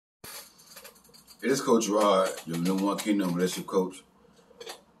It is Coach Rod, your number one Kingdom relationship coach.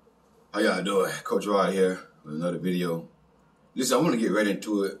 How y'all doing? Coach Rod here with another video. Listen, I want to get right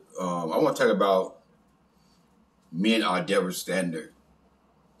into it. I want to talk about men are double standard.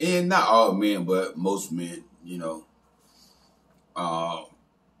 And not all men, but most men, you know. I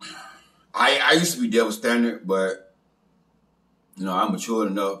used to be double standard, but, you know, I'm mature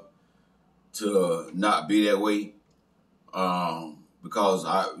enough to not be that way. Because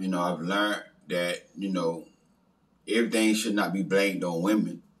I've learned that, everything should not be blamed on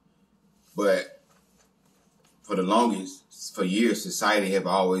women. But for the longest, for years, society have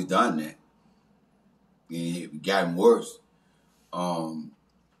always done that. And it's gotten worse. For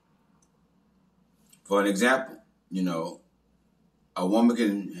an example, a woman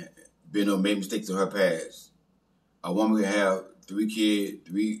can make mistakes in her past. A woman can have 3 kids,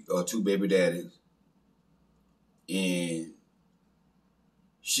 3 or 2 baby daddies, and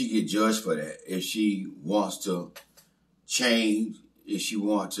she get judged for that. If she wants to change, if she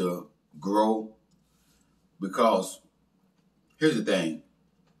wants to grow, because here's the thing.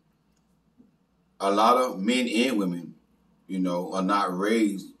 A lot of men and women, are not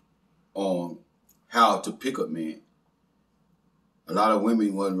raised on how to pick up men. A lot of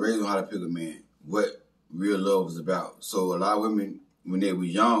women wasn't raised on how to pick a man, what real love is about. So a lot of women, when they were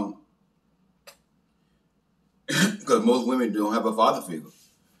young, because most women don't have a father figure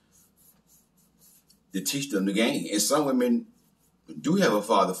to teach them the game. And some women do have a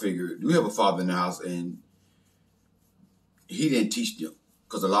father figure, do have a father in the house, and he didn't teach them.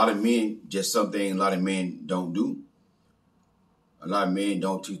 Because a lot of men, just something a lot of men don't do. A lot of men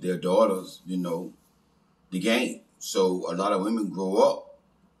don't teach their daughters, the game. So a lot of women grow up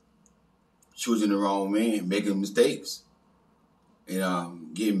choosing the wrong man, making mistakes,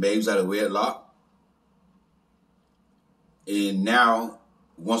 and getting babies out of wedlock. And now,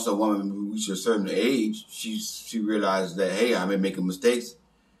 once a woman reaches a certain age, she realizes that, hey, I've been making mistakes.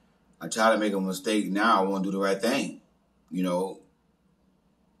 I try to make a mistake now. I want to do the right thing.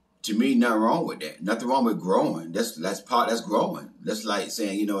 To me, nothing wrong with that. Nothing wrong with growing. That's growing. That's like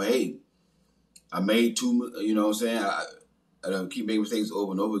saying, hey, I made too, I keep making mistakes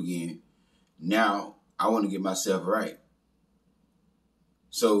over and over again. Now I want to get myself right.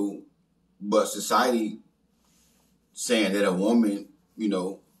 So, but society saying that a woman,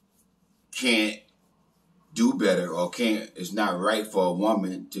 can't do better or it's not right for a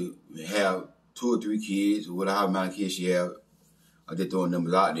woman to have 2 or 3 kids or whatever amount of kids she have. They're throwing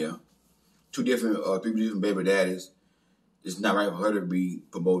numbers out there. 3 different baby daddies. It's not right for her to be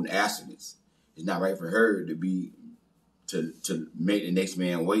promoting abstinence. It's not right for her to make the next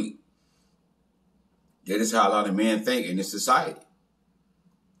man wait. That is how a lot of men think in this society.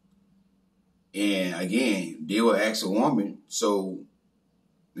 And again, they will ask a woman.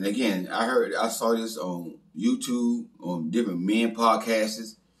 And again, I saw this on YouTube, on different men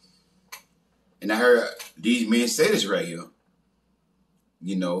podcasts, and I heard these men say this right here.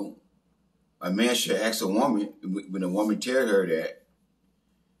 A man should ask a woman, when a woman tells her that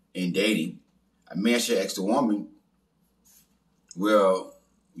in dating, a man should ask the woman, well,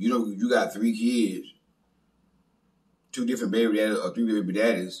 you got 3 kids, 2 different baby daddies or 3 baby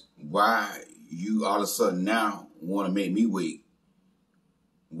daddies, why you all of a sudden now want to make me wait?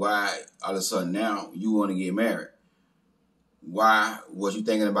 Why all of a sudden now you want to get married? Why was you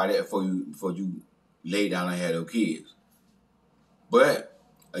thinking about that before you lay down and had those kids? But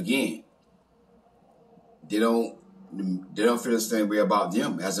again, they don't feel the same way about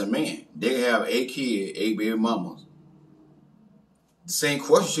them as a man. They have 8 kids, 8 baby mamas. The same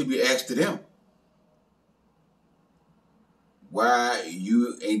question should be asked to them. Why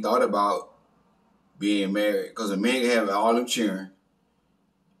you ain't thought about being married? Because a man can have all them children,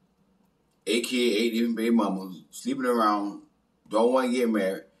 8 kids, 8 different baby mamas, sleeping around, don't want to get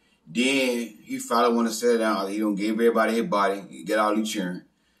married. Then he finally want to settle down. He don't give everybody his body, get all these children.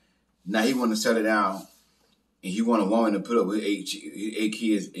 Now he want to settle down, and he want a woman to put up with 8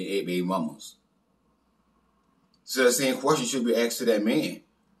 kids and 8 baby mamas. So the same question should be asked to that man.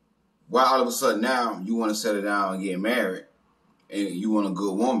 Why all of a sudden now you want to settle down and get married, and you want a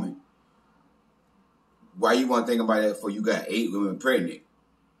good woman? Why you want to think about that before you got 8 women pregnant?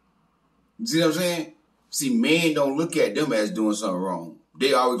 You see what I'm saying? See, men don't look at them as doing something wrong.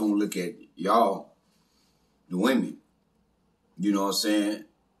 They always gonna look at y'all, the women. You know what I'm saying?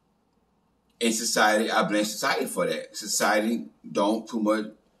 In society, I blame society for that. Society don't too much,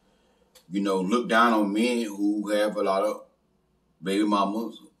 look down on men who have a lot of baby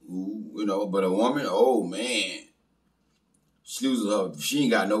mamas, but a woman, oh man, she loses her, she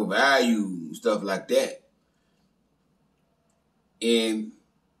ain't got no value, stuff like that. And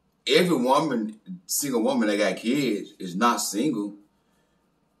every woman, single woman that got kids is not single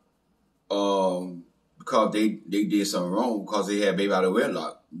because they did something wrong because they had baby out of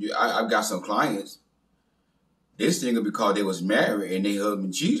wedlock. I've got some clients, they're single because they was married and their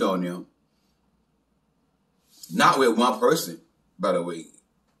husband cheated on them. Not with one person, by the way.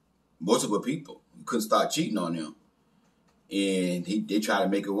 Multiple people. You couldn't start cheating on them. And they try to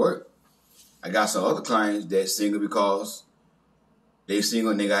make it work. I got some other clients that's single because they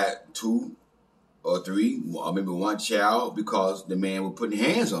single and they got 2 or 3 or maybe 1 child because the man was putting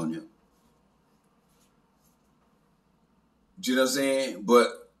hands on them. Do you know what I'm saying?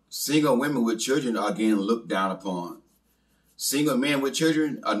 But single women with children are getting looked down upon. Single men with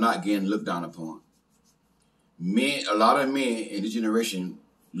children are not getting looked down upon. A lot of men in this generation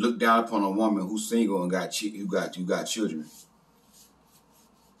look down upon a woman who's single and got children.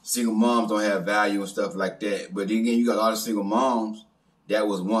 Single moms don't have value and stuff like that. But then again, you got a lot of single moms that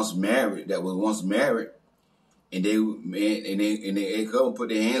was once married, and they come and put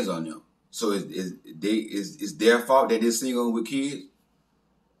their hands on them. So it's their fault that they're single with kids.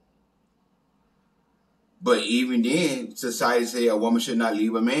 But even then, society say a woman should not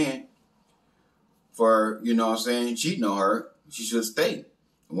leave a man for, you know what I'm saying, cheating on her. She should stay.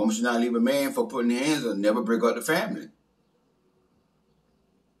 A woman should not leave a man for putting hands on, never break up the family.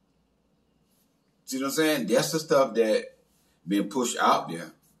 See what I'm saying? That's the stuff that been pushed out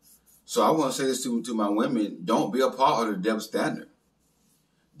there. So I want to say this to my women: don't be a part of the double standard.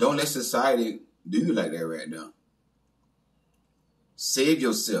 Don't let society do you like that right now. Save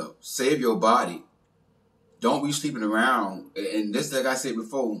yourself. Save your body. Don't be sleeping around. And this, like I said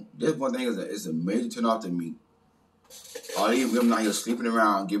before, this one thing is a major turn off to me. All these women out here sleeping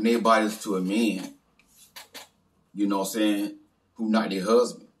around, giving their bodies to a man, you know what I'm saying, who not their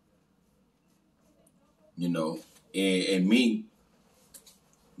husband. You know, and me,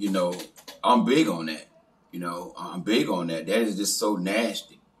 you know, I'm big on that. You know, I'm big on that. That is just so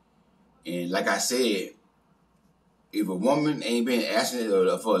nasty. And like I said, if a woman ain't been asking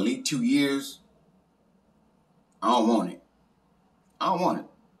for at least 2 years, I don't want it. I don't want it.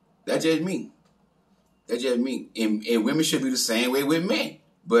 That's just me. That's just me. And women should be the same way with men.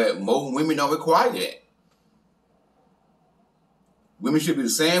 But most women don't require that. Women should be the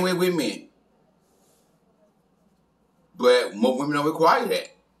same way with men. But most women don't require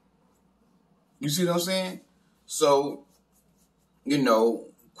that. You see what I'm saying? So, you know,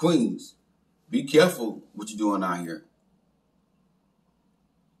 queens, be careful what you're doing out here.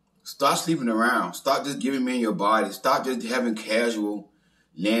 Stop sleeping around. Stop just giving men your body. Stop just having casual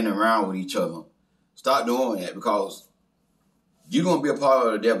laying around with each other. Stop doing that because you're going to be a part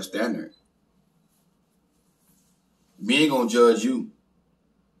of the double standard. Men going to judge you.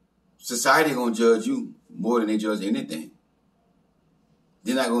 Society going to judge you more than they judge anything.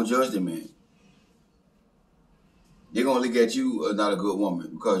 They're not going to judge the man. They're going to look at you as not a good woman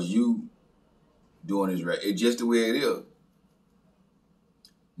because you doing this right. It's just the way it is.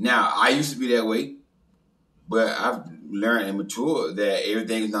 Now, I used to be that way, but I've learned and matured that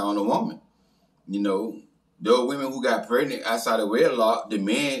everything is not on the woman. You know, those women who got pregnant outside of wedlock, the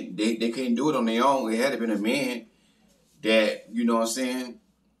man, they couldn't do it on their own. It had to be a man that, you know what I'm saying,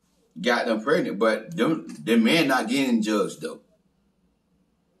 got them pregnant. But the man not getting judged, though.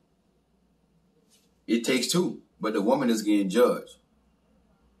 It takes 2, but the woman is getting judged.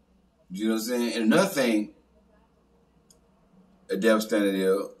 You know what I'm saying? And another thing, a double standard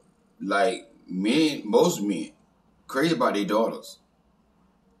is, like, most men, crazy about their daughters.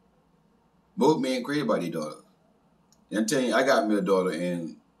 Most men crazy about their daughters. And I'm telling you, I got me a daughter,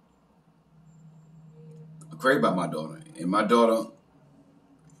 and I'm crazy about my daughter. And my daughter,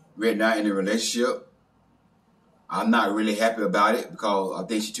 right now in a relationship, I'm not really happy about it because I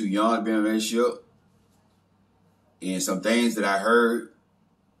think she's too young to be in a relationship. And some things that I heard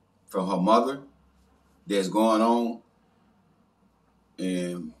from her mother that's going on.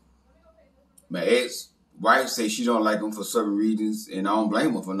 And my ex-wife says she don't like him for certain reasons, and I don't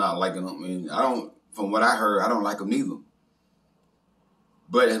blame her for not liking him. And from what I heard, I don't like him neither.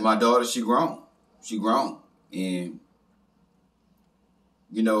 But as my daughter, she grown. She grown. And,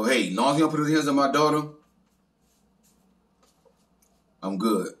 you know, hey, as long as he don't put his hands on my daughter, I'm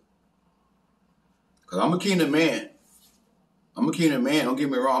good. Because I'm a kingdom man. I'm a kingdom man. Don't get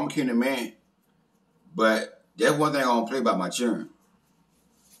me wrong. I'm a kingdom man. But that's one thing I don't play about my children.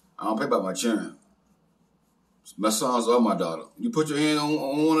 I don't play about my children. My sons or my daughter. You put your hand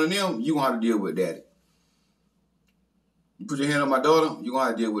on one of them, you're going to have to deal with daddy. You put your hand on my daughter, you're going to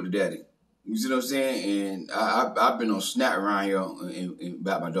have to deal with the daddy. You see what I'm saying? And I've been on snap around here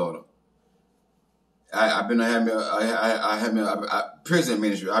about my daughter. I've been having a prison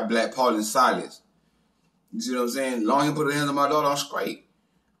ministry. I black Paul and Silas. You see what I'm saying? Long as he put his hands on my daughter, I'm straight.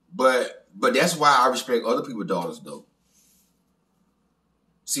 But that's why I respect other people's daughters, though.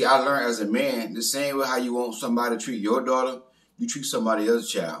 See, I learned as a man, the same way how you want somebody to treat your daughter, you treat somebody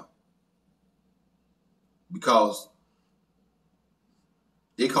else's child. Because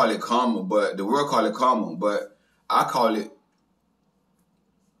they call it karma, but the world call it karma, but I call it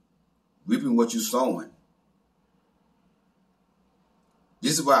reaping what you're sowing.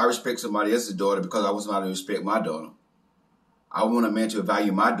 This is why I respect somebody else's daughter, because I want somebody to respect my daughter. I want a man to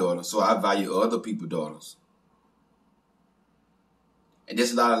value my daughter, so I value other people's daughters. And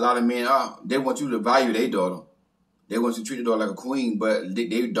there's a lot of men, they want you to value their daughter. They want you to treat their daughter like a queen, but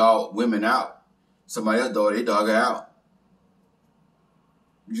they dog women out. Somebody else's daughter, they dog her out.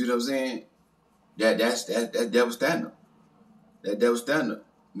 You see what I'm saying? That's double standard. That double standard,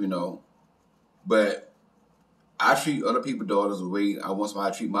 you know. But I treat other people's daughters the way I want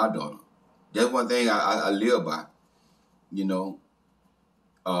somebody to treat my daughter. That's one thing I live by. You know.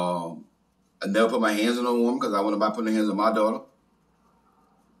 I never put my hands on a woman because I want nobody putting their hands on my daughter.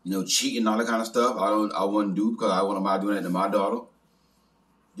 You know, cheating, all that kind of stuff. I wouldn't do because I want nobody doing that to my daughter.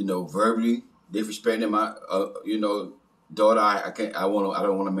 You know, verbally disrespecting my, you know, daughter. I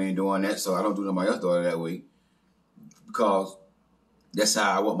don't want a man doing that, so I don't do to my other daughter that way. Because that's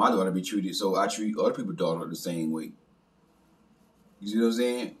how I want my daughter to be treated. So I treat other people's daughter the same way. You see what I'm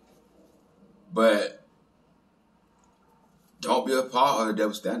saying? But don't be a part of the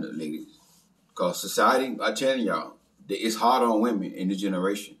double standard, ladies. Because society, I'm telling y'all, it's harder on women in this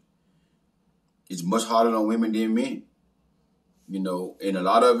generation. It's much harder on women than men. You know, and a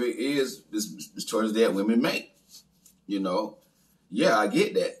lot of it is this choices that women make. You know, yeah, I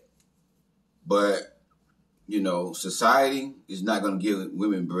get that. But, you know, society is not going to give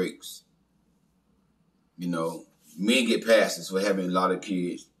women breaks. You know, men get passes for having a lot of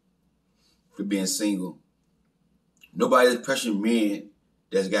kids, for being single. Nobody's pressuring men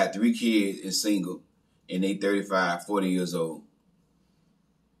that's got 3 kids and single, and they 35, 40 years old.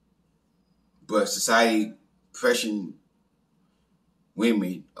 But society pressuring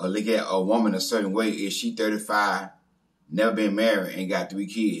women or look at a woman a certain way. If she 35, never been married, and got 3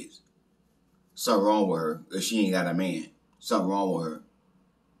 kids, something wrong with her. If she ain't got a man, something wrong with her.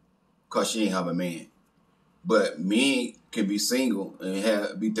 Because she ain't have a man. But men can be single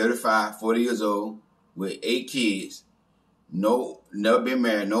and be 35, 40 years old with 8 kids, never been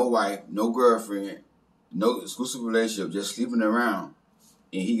married, no wife, no girlfriend, no exclusive relationship, just sleeping around,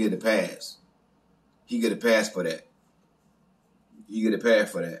 and he get a pass. He get a pass for that. You get a pass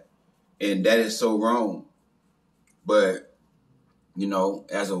for that. And that is so wrong. But, you know,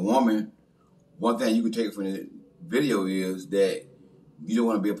 as a woman, one thing you can take from the video is that you don't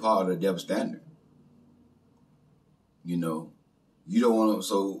want to be a part of the double standard. You know, you don't want to,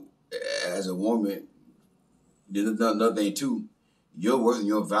 so as a woman, there's another thing too, your worth and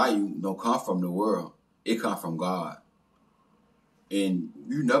your value don't come from the world. It comes from God. And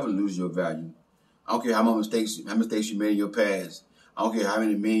you never lose your value. I don't care how many mistakes you made in your past. I don't care how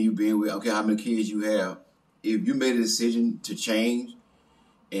many men you've been with. I don't care how many kids you have. If you made a decision to change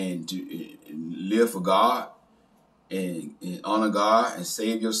and to live for God and honor God and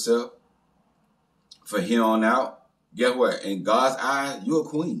save yourself for here on out, guess what? In God's eyes, you're a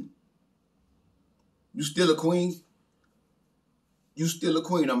queen. You still a queen. You still a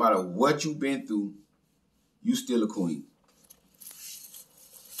queen no matter what you've been through. You still a queen.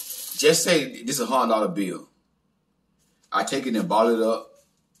 Just say this is a $100 bill. I take it and ball it up,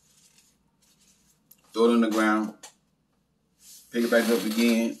 throw it on the ground, pick it back up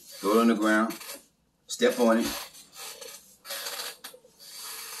again, throw it on the ground, step on it.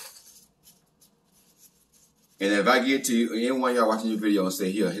 And if I get to you, anyone of y'all watching your video and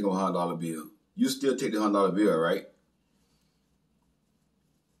say, here go a $100 bill, you still take the $100 bill, right?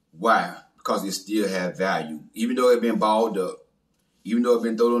 Why? Because it still has value. Even though it's been balled up, even though it's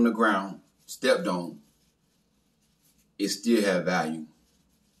been thrown on the ground, stepped on, it still has value.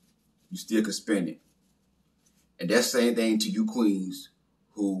 You still can spend it. And that's the same thing to you queens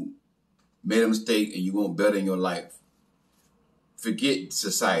who made a mistake and you want better in your life. Forget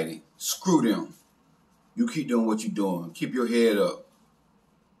society. Screw them. You keep doing what you're doing. Keep your head up.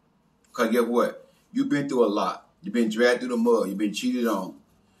 Because guess what? You've been through a lot. You've been dragged through the mud. You've been cheated on.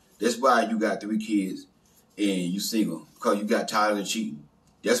 That's why you got 3 kids and you single. Because you got tired of cheating.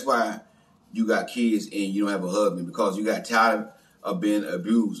 That's why you got kids and you don't have a husband. Because you got tired of being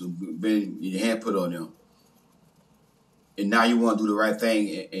abused, being your hand put on them. And now you want to do the right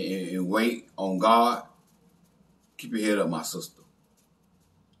thing and wait on God. Keep your head up, my sister.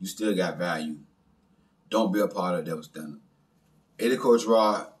 You still got value. Don't be a part of the double standard. Eddie Coach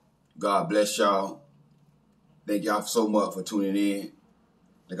Rod, God bless y'all. Thank y'all so much for tuning in.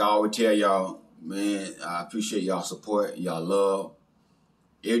 Like I always tell y'all, man, I appreciate y'all support, y'all love.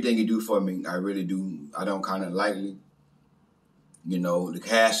 Everything you do for me, I really do. I don't count it lightly. You know, the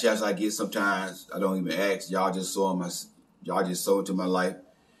cash outs I get sometimes, I don't even ask. Y'all just sow into my life.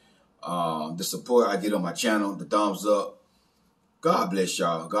 The support I get on my channel, the thumbs up. God bless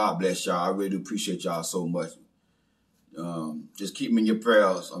y'all. God bless y'all. I really do appreciate y'all so much. Just keep me in your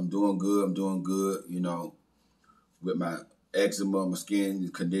prayers. I'm doing good. I'm doing good. You know, with my eczema, my skin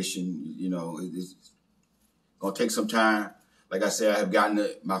condition. You know, it's gonna take some time. Like I said, I have gotten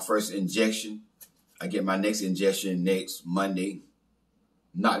my first injection. I get my next injection next Monday.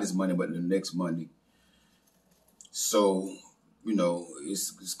 Not this Monday, but the next Monday. So, you know,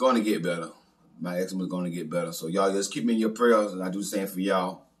 it's going to get better. My eczema is going to get better. So, y'all just keep me in your prayers, and I do the same for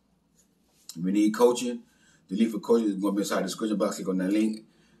y'all. If you need coaching, the link for coaching is going to be inside the description box. Click on that link.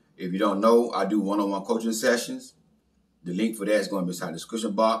 If you don't know, I do one-on-one coaching sessions. The link for that is going to be inside the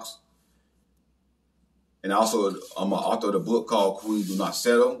description box. And also, I'm an author of the book called Queens Do Not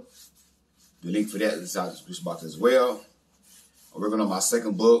Settle. The link for that is inside the description box as well. I'm working on my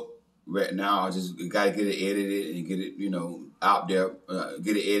second book right now. I just got to get it edited and get it, you know, out there.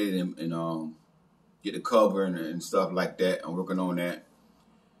 Get it edited and get the cover and stuff like that. I'm working on that.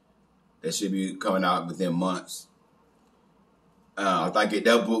 That should be coming out within months. If I get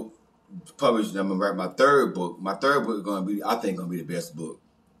that book published, I'm going to write my third book. My third book is going to be, I think, going to be the best book.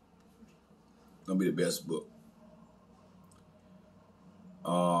 Going to be the best book. I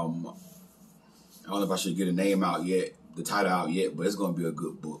don't know if I should get a name out yet, the title out yet, but it's going to be a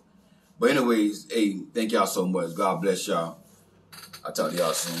good book. But anyways, hey, thank y'all so much. God bless y'all. I'll talk to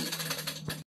y'all soon.